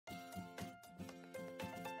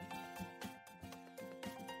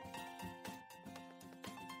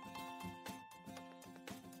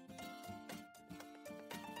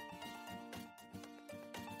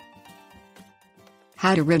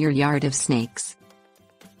How to rid your yard of snakes.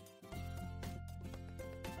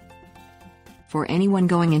 For anyone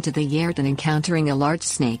going into the yard and encountering a large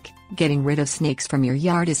snake, getting rid of snakes from your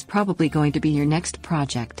yard is probably going to be your next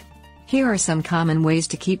project. Here are some common ways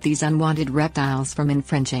to keep these unwanted reptiles from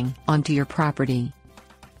infringing onto your property.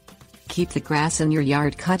 Keep the grass in your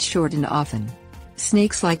yard cut short and often.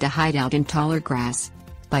 Snakes like to hide out in taller grass.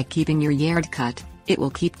 By keeping your yard cut, it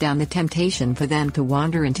will keep down the temptation for them to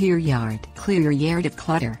wander into your yard. Clear your yard of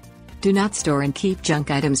clutter. Do not store and keep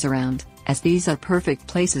junk items around, as these are perfect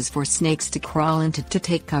places for snakes to crawl into to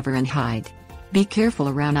take cover and hide. Be careful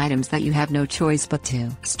around items that you have no choice but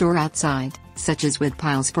to store outside, such as wood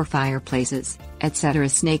piles for fireplaces, etc.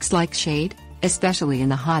 Snakes like shade, especially in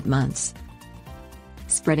the hot months.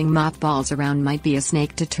 Spreading mothballs around might be a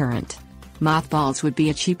snake deterrent. Mothballs would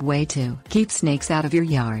be a cheap way to keep snakes out of your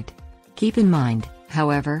yard. Keep in mind,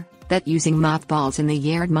 however, that using mothballs in the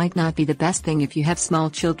yard might not be the best thing if you have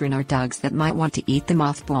small children or dogs that might want to eat the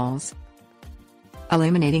mothballs.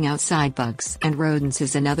 Eliminating outside bugs and rodents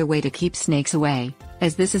is another way to keep snakes away,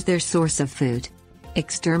 as this is their source of food.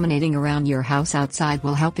 Exterminating around your house outside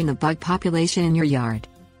will help in the bug population in your yard.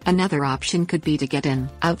 Another option could be to get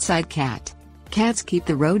an outside cat. Cats keep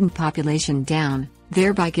the rodent population down,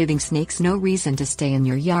 thereby giving snakes no reason to stay in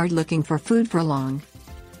your yard looking for food for long.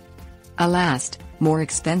 A last, more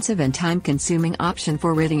expensive and time-consuming option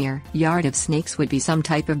for ridding your yard of snakes would be some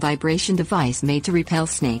type of vibration device made to repel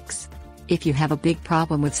snakes. If you have a big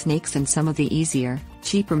problem with snakes and some of the easier,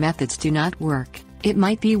 cheaper methods do not work, it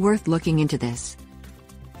might be worth looking into this.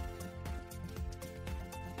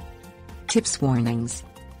 Tips. Warnings.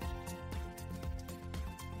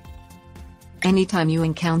 Anytime you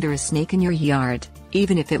encounter a snake in your yard,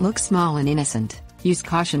 even if it looks small and innocent, use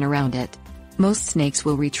caution around it. Most snakes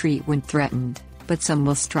will retreat when threatened, but some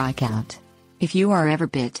will strike out. If you are ever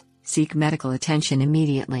bit, seek medical attention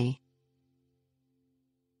immediately.